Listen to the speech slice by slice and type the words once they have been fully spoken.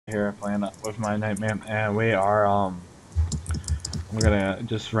here playing with my nightmare, and we are we're gonna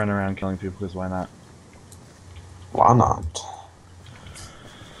just run around killing people because why not? Why not?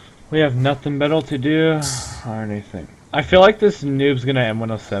 We have nothing better to do or anything. I feel like this noob's gonna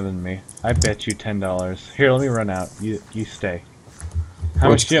M107 me. I bet you $10. Here, let me run out. You stay. How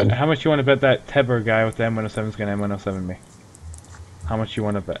much you want to bet that Tebber guy with the M107 is gonna M107 me? How much you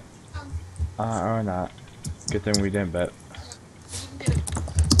want to bet? Or not? Good thing we didn't bet.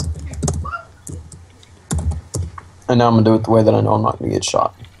 And now I'm gonna do it the way that I know I'm not gonna get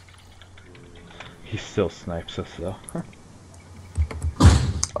shot. He still snipes us though.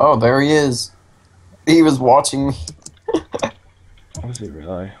 Oh, there he is. He was watching me. Was he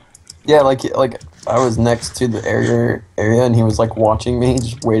really? Yeah, like I was next to the area, and he was like watching me,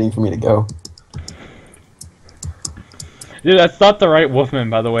 just waiting for me to go. Dude, that's not the right Wolfman,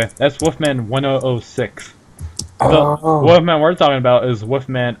 by the way. That's Wolfman 1006. The Wolfman we're talking about is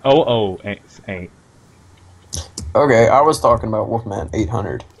Wolfman 008. Okay, I was talking about Wolfman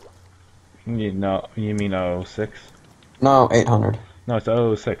 800. You mean 006? No, 800. No, it's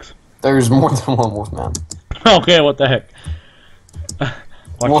 006. There's more than one Wolfman. Okay, what the heck?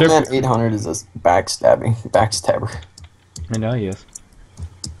 Wolfman 800 is a backstabber. I know he is.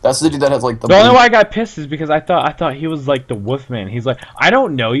 That's the dude that has like the. The only why I got pissed is because I thought he was like the Wolfman. He's like, I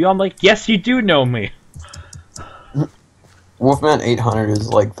don't know you. I'm like, yes, you do know me. Wolfman 800 is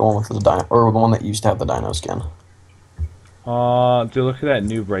like the one with the dino, or the one that used to have the dino skin. Dude, look at that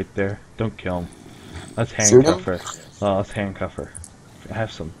noob right there. Don't kill him. Let's handcuff her. Let's handcuff her.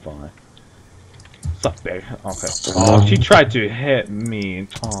 Have some fun. What's up, babe? Okay. Oh, she tried to hit me.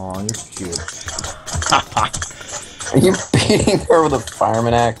 Aw, you're cute. Are you beating her with a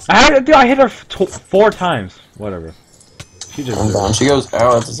fireman axe? I hit her 4 times. Whatever. She just. I'm down. She goes,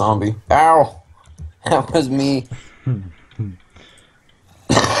 ow, that's a zombie. Ow! That was me.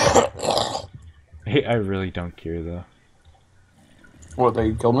 I really don't care, though. What, that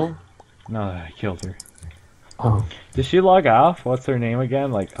you killed me? No, I killed her. Oh. Did she log off? What's her name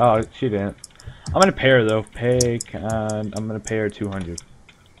again? Like, oh, she didn't. I'm gonna pay her though. I'm gonna pay her 200.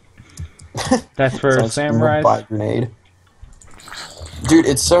 That's for samurais. Buy a grenade. Dude,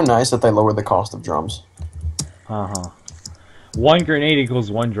 it's so nice that they lowered the cost of drums. One grenade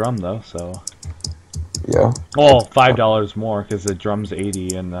equals 1 drum though, so. Yeah. Well, $5 more because the drum's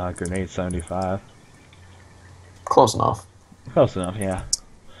 80 and the grenade's 75. Close enough. Close enough, yeah.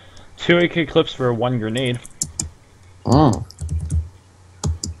 2 AK clips for 1 grenade. GG,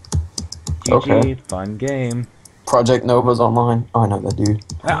 okay. Fun game. Project Nova's online. Oh, I know that dude.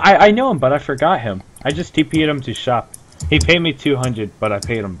 I know him, but I forgot him. I just TP'd him to shop. He paid me 200, but I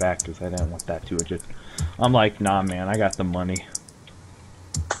paid him back because I didn't want that 200. I'm like, nah, man, I got the money.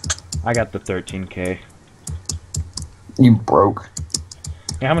 I got the 13K. You broke.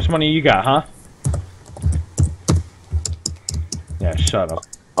 Yeah, how much money you got, huh? Yeah, shut up.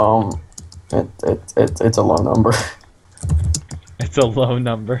 It's a low number. It's a low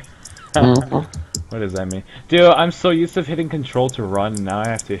number. What does that mean? Dude, I'm so used to hitting control to run, and now I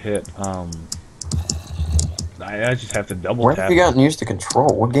have to hit, I just have to double tap. Where have you gotten used to control?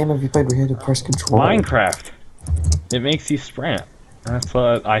 What game have you played where you had to press control? Minecraft. It makes you sprint. That's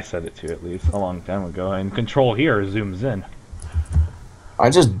what I said it to, at least, a long time ago. And control here zooms in. I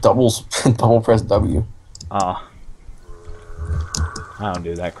just double press W. I don't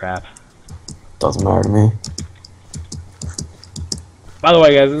do that crap. Doesn't matter to me. By the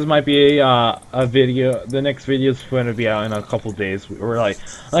way, guys, this might be a video. The next video is going to be out in a couple days. We're like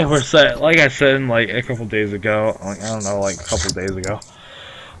I said, like a couple days ago. Like, I don't know, like a couple days ago.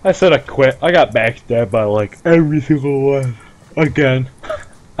 I said I quit. I got backstabbed by like every single one again.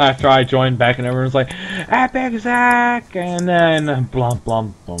 After I joined back, and everyone's like, "Epic Zach," and then blump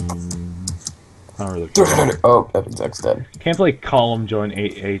blump boom. I don't really care. Oh, Epic Zach's dead. Can't believe Column joined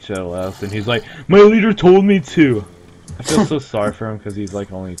HLS, and he's like, "My leader told me to." I feel so sorry for him because he's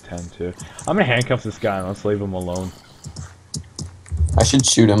like only 10 too. I'm gonna handcuff this guy and let's leave him alone. I should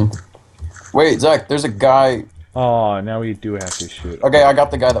shoot him. Wait, Zach, there's a guy. Oh, now we do have to shoot. Okay, I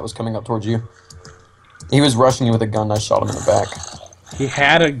got the guy that was coming up towards you. He was rushing you with a gun. I shot him in the back. He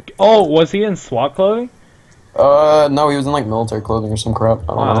had a. Oh, was he in SWAT clothing? No, he was in like military clothing or some crap.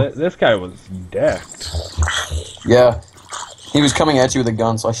 I don't know. This guy was decked. Yeah. He was coming at you with a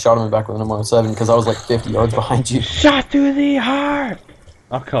gun, so I shot him in the back with an M107 because I was like 50 yards behind you. Shot through the heart!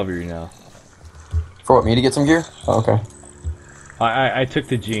 I'll cover you now. For what, me to get some gear? Oh, okay. I took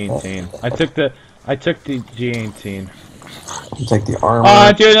the G18. I took the G18. You take the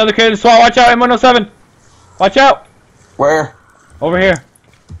armor. Dude, another kid in SWAT. Watch out, M107! Watch out! Where? Over here.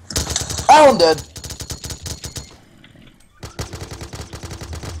 Oh, I'm dead.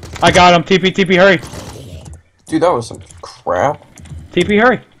 I got him. TP, TP, hurry. Dude, that was some crap. TP,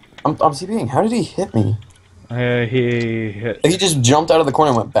 hurry. I'm TPing. How did he hit me? He hit. He just jumped out of the corner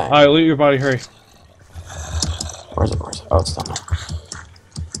and went bang. Alright, loot your body, hurry. Where's it? Where's it? Oh, it's down there.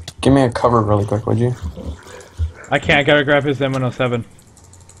 Give me a cover really quick, would you? I can't. Gotta grab his M107.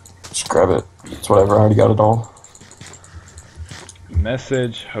 Just grab it. It's whatever. I already got it all.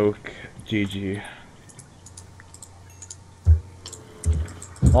 Message Hoke GG.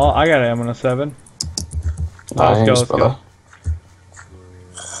 Well, I got an M107. Let's go.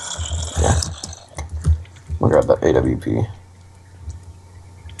 Yeah. We'll grab that AWP.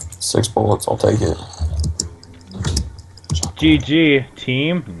 6 bullets, I'll take it. GG,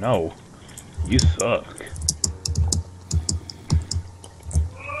 team? No. You suck.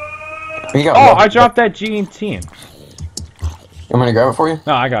 Oh, I dropped that G in team. You want me to grab it for you?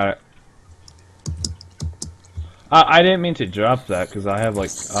 No, I got it. I didn't mean to drop that because I have like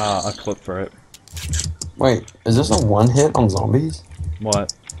a clip for it. Wait, is this a one hit on zombies?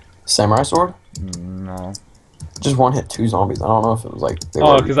 What? Samurai sword? No. Just one hit 2 zombies. I don't know if it was like.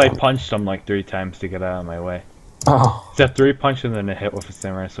 Oh, because I punched them like 3 times to get out of my way. Oh. It's a 3 punch and then a hit with a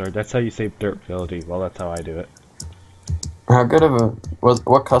samurai sword. That's how you save durability. Well, that's how I do it. How good of a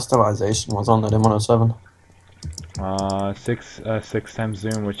what customization was on that M107? 6 times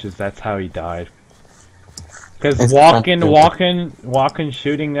zoom, which is that's how he died. Because walking,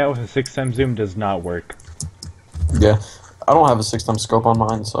 shooting that with a 6 times zoom does not work. Yeah, I don't have a 6 times scope on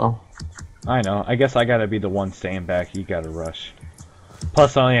mine, so. I know. I guess I gotta be the one staying back. You gotta rush.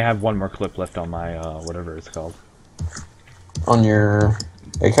 Plus, I only have 1 more clip left on my whatever it's called. On your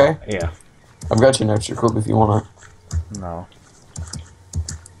AK? Yeah. I've got you an extra clip if you want it. No.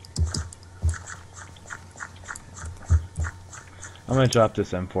 I'm gonna drop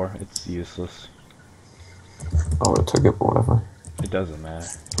this M4. It's useless. I would've took it, but whatever. It doesn't matter.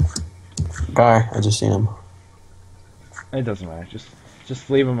 Guy, I just seen him. It doesn't matter. Just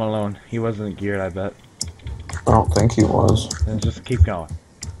leave him alone. He wasn't geared, I bet. I don't think he was. Then just keep going.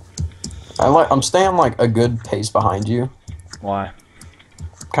 I'm staying like a good pace behind you. Why?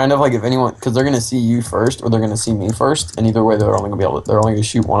 Kind of like if anyone, because they're gonna see you first or they're gonna see me first, and either way they're only gonna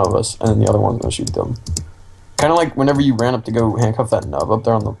shoot one of us, and then the other one's gonna shoot them. Kind of like whenever you ran up to go handcuff that nub up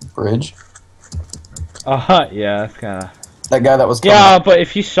there on the bridge. Yeah, that's kind of. That guy that was coming Yeah, but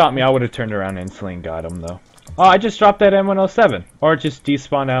if he shot me, I would have turned around instantly and got him though. Oh, I just dropped that M107, or it just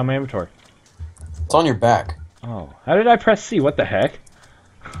despawned out of my inventory. It's on your back. Oh, how did I press C? What the heck?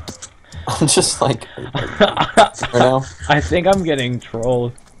 I'm just like right now. I think I'm getting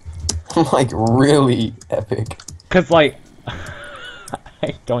trolled. I'm like really epic. Cause like,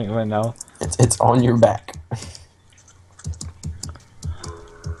 I don't even know. It's on your back.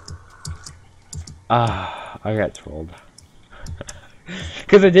 I got trolled.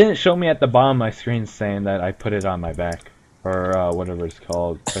 Cause it didn't show me at the bottom of my screen saying that I put it on my back. Or whatever it's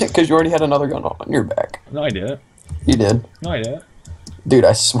called. Because you already had another gun on your back. No, I didn't. You did. No, I didn't. Dude,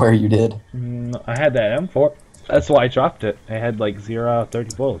 I swear you did. I had that M4. That's why I dropped it. I had like 0 out of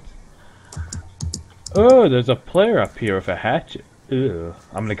 30 bullets. Oh, there's a player up here with a hatchet. Ew.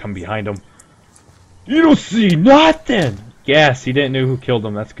 I'm gonna come behind him. You don't see nothing! Yes, he didn't know who killed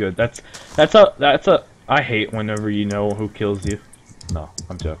him. That's good. That's a. I hate whenever you know who kills you. No,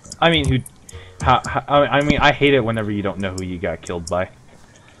 I'm joking. I mean, I hate it whenever you don't know who you got killed by.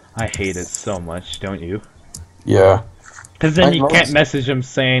 I hate it so much, don't you? Yeah. Because then you can't message him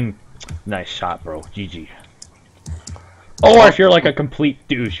saying, "Nice shot, bro. GG." Or if you're like a complete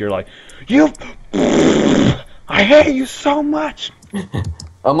douche, you're like, "You, I hate you so much."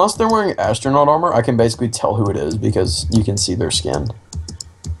 Unless they're wearing astronaut armor, I can basically tell who it is because you can see their skin.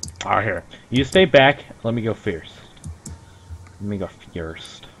 Alright, here. You stay back. Let me go first. Let me go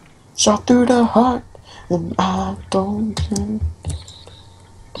first. Shot through the heart, and I don't care.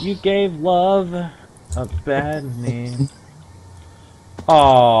 You gave love a bad name.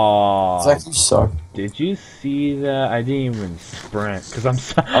 Aww. Zach, you suck. Did you see that? I didn't even sprint because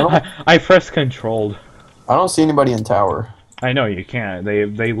I pressed controlled. I don't see anybody in tower. I know you can't.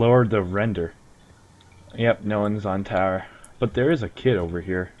 They lowered the render. Yep, no one's on tower. But there is a kid over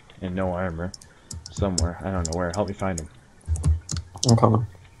here in no armor. Somewhere. I don't know where. Help me find him. I'm coming.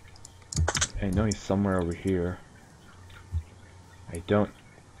 I know he's somewhere over here. I don't...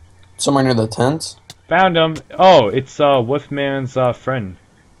 Somewhere near the tents? Found him! Oh, it's Wolfman's friend.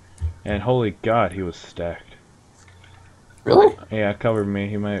 And holy god, he was stacked. Really? Yeah, cover me.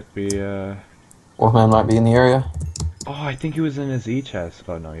 He might be, Wolfman might be in the area. Oh, I think he was in his E-chest.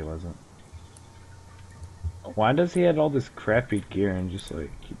 Oh, no, he wasn't. Why does he have all this crappy gear and just,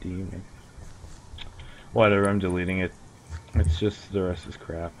 like, keep demon? Whatever, I'm deleting it. It's just the rest is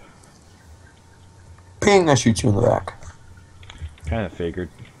crap. Ping, I shoot you in the back. Kind of figured.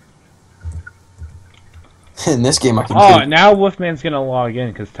 In this game, I can Oh, kill you. now Wolfman's gonna log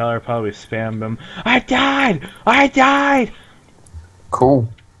in because Tyler probably spammed him. I died! I died! Cool.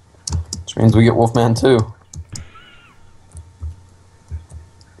 Which means we get Wolfman too.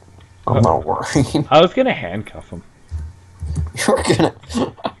 I'm not worried. I was gonna handcuff him. You're gonna.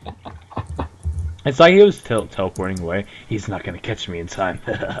 It's like he was teleporting away. He's not gonna catch me in time.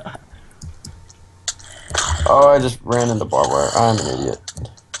 Oh, I just ran into barbed wire. I'm an idiot.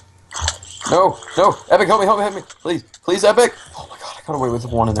 No, no, Epic, help me, please, please, Epic. Oh my god, I got away with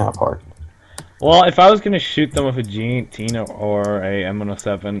 1.5 heart. Well, if I was gonna shoot them with a G18 or a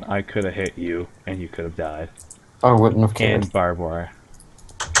M107, I could have hit you, and you could have died. I wouldn't have cared. And barbed wire.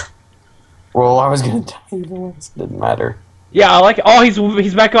 Well, I was gonna die either way. It didn't matter. Yeah, I like it. Oh,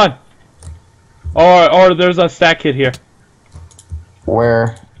 he's back on. Or there's a stack kid here.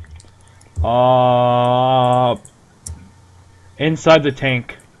 Where? Inside the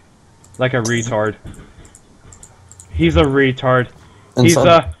tank, like a retard. He's a retard. He's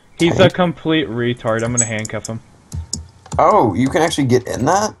a complete retard. I'm gonna handcuff him. Oh, you can actually get in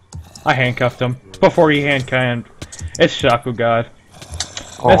that? I handcuffed him before he handcuffed. It's Shaco God.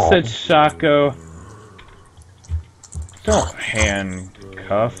 Oh. Message Shaco. Don't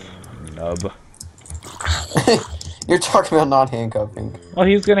handcuff, nub. You're talking about not handcuffing. Well,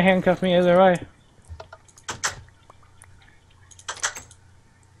 he's gonna handcuff me either way.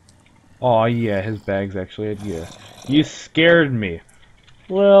 Oh yeah, his bag's actually yeah. You scared me.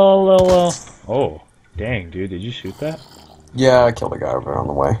 Well. Oh, dang, dude, did you shoot that? Yeah, I killed a guy over there on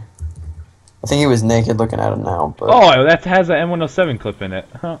the way. I think he was naked looking at him now, but... Oh, that has an M107 clip in it.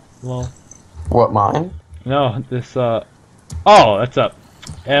 Huh, well. What, mine? No, this, oh, that's a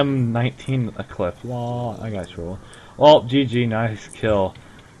M19 clip. Well, I got you. Well, GG, nice kill.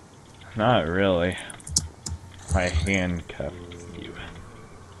 Not really. I handcuffed you.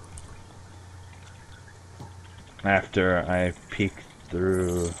 After I peeked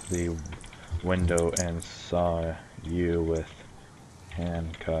through the window and saw you with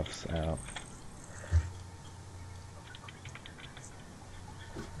handcuffs out.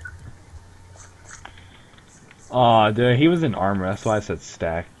 Aw, dude, he was in armor, that's why I said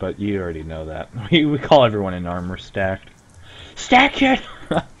stacked, but you already know that. We call everyone in armor stacked. Stack kid!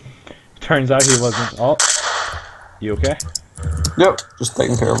 Turns out he wasn't. Oh, you okay? Yep, just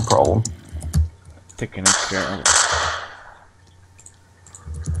taking care of a problem. Taking care of it.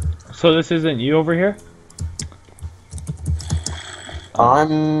 So this isn't you over here?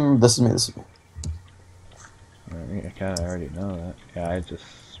 This is me. I kinda already know that. Yeah, I just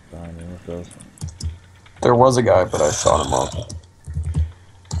spawned in with those. There was a guy, but I shot him up.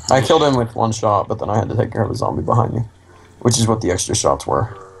 I killed him with one shot, but then I had to take care of a zombie behind me. Which is what the extra shots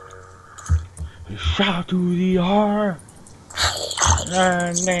were. Shout to the heart.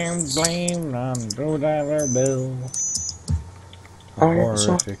 Name blame on $2 bill.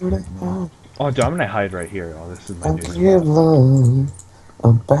 Oh, dude, I'm gonna hide right here. Oh, this is my new spot. Love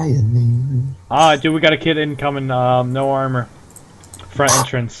a bad name. Ah, dude, we got a kid incoming. No armor. Front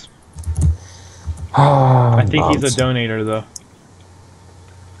entrance. I think he's a donator, though.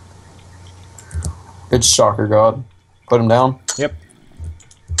 It's Shocker God. Put him down. Yep.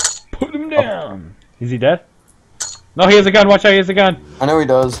 Put him down. Is he dead? No, he has a gun. Watch out, he has a gun. I know he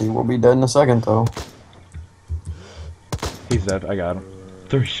does. He will be dead in a second, though. He's dead. I got him.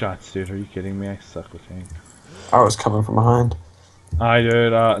 3 shots, dude. Are you kidding me? I suck with aim. I was coming from behind. Alright,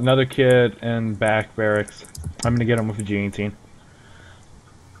 dude. Another kid in back barracks. I'm gonna get him with a G18.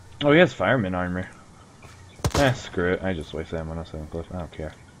 Oh, he has fireman armor. Screw it. I just wasted that 107 clip. I don't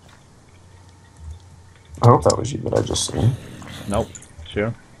care. I hope that was you that I just seen. Nope.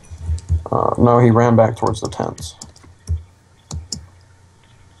 Sure. No, he ran back towards the tents.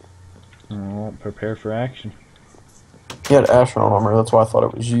 Oh, prepare for action. He had astronaut armor, that's why I thought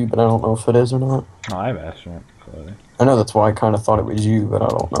it was you, but I don't know if it is or not. Oh, I have astronaut clothing. I know that's why I kind of thought it was you, but I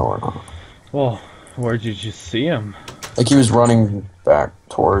don't know or not. Well, where did you see him? Like he was running back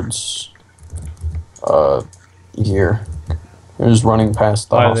towards, here. He was running past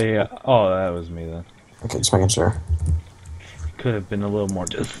the hospital. Oh, that was me then. Okay, just making sure. Could have been a little more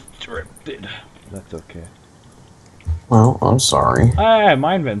distracted. That's okay. Well, I'm sorry. I have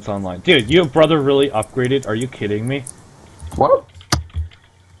mine vents online. Dude, your brother really upgraded? Are you kidding me? What?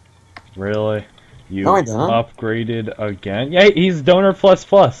 Really? You No, I didn't. upgraded again? Yeah, he's donor plus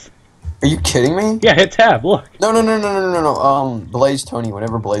plus. Are you kidding me? Yeah, hit tab, look. No. Blaze Tony,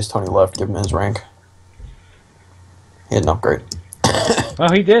 whenever Blaze Tony left, give him his rank. He had an upgrade.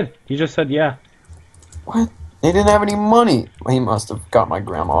 Well, he did. He just said yeah. What? He didn't have any money. He must have got my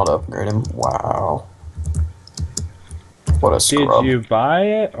grandma to upgrade him. Wow. What a scrub. Did you buy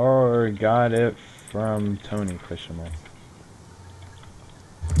it or got it from Tony? Question mark.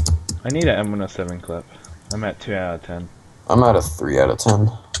 I need an M107 clip. I'm at 2 out of 10. I'm at a 3 out of 10.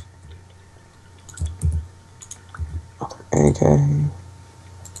 Another AK.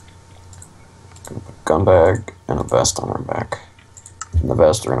 Gonna put a gun bag and a vest on her back. In the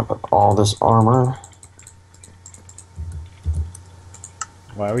vest, we're gonna put all this armor.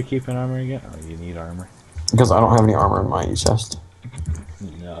 Why are we keeping armor again? Oh, you need armor. Because I don't have any armor in my chest.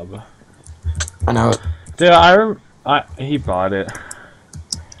 Nub. I know it. Dude, he bought it.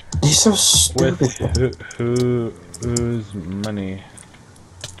 He's so stupid. With whose money?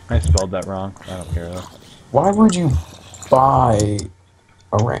 I spelled that wrong. I don't care though. Why would you buy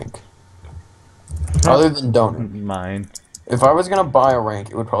a rank? Other than donor. Mine. If I was gonna buy a rank,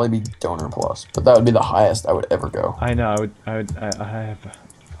 it would probably be donor plus, but that would be the highest I would ever go. I know. I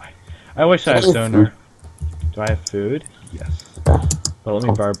wish I had donor. Do I have food? Yes. Yeah. But let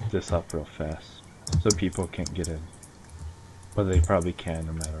me barb this up real fast, so people can't get in. But they probably can,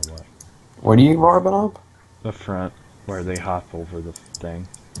 no matter what. What are you barbing up? The front, where they hop over the thing.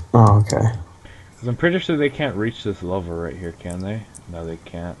 Oh, okay. Because I'm pretty sure they can't reach this level right here, can they? No, they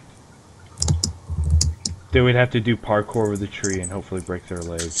can't. They would have to do parkour with the tree and hopefully break their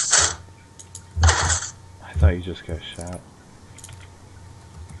legs. I thought you just got shot.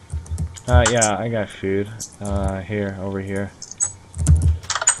 Yeah, I got food. Here, over here.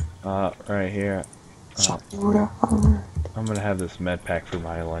 Right here. I'm gonna have this med pack for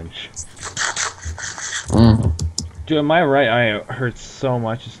my lunch. Dude, my right eye hurts so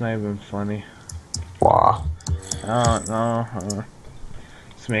much, it's not even funny. Wow. I don't know.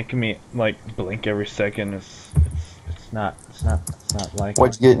 It's making me like blink every second. It's not like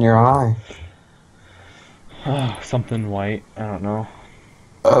What'd you get in your eye? something white. I don't know.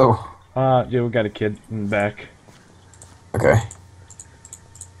 Oh. Dude, we got a kid in the back. Okay.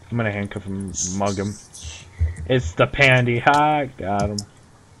 I'm gonna handcuff him, mug him. It's the pandy. Ha! Got him.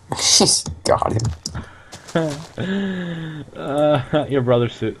 Got him. Your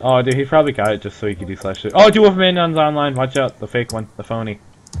brother's suit. Oh, dude, he probably got it just so he could do slash it. Oh, dude, Wolfman's online. Watch out, the fake one, the phony.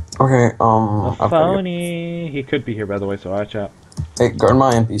 Okay, The phony. He could be here, by the way, so watch out. Hey, guard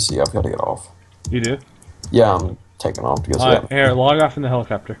my NPC. I've got to get off. You do? Yeah, I'm taking off because Here, log off in the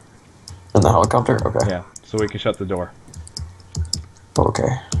helicopter. In the helicopter? Okay. Yeah, so we can shut the door. Okay.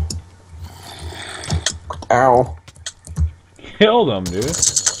 Ow. Killed him, dude.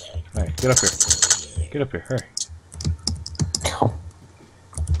 Alright, get up here. Get up here, hurry. Ow.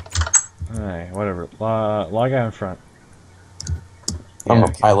 Alright, whatever. Log out in front. I'm a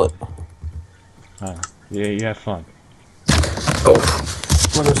pilot. Yeah, you have fun. Oh.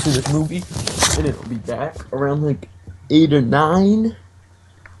 I'm gonna go see this movie, and it'll be back around like 8 or 9.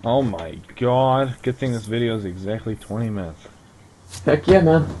 Oh my god. Good thing this video is exactly 20 minutes. Heck yeah,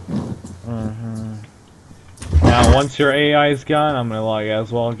 man. Now, once your AI is gone, I'm gonna log out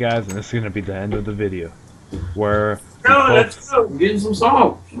as well, guys, and this is gonna be the end of the video. Where... No, let's go. I'm getting some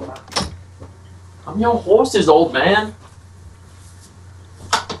salt. I'm your horses, old man.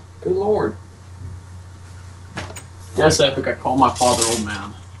 Good lord. Yes, Epic, I call my father old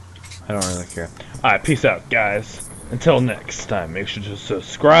man. I don't really care. Alright, peace out, guys. Until next time, make sure to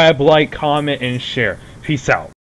subscribe, like, comment, and share. Peace out.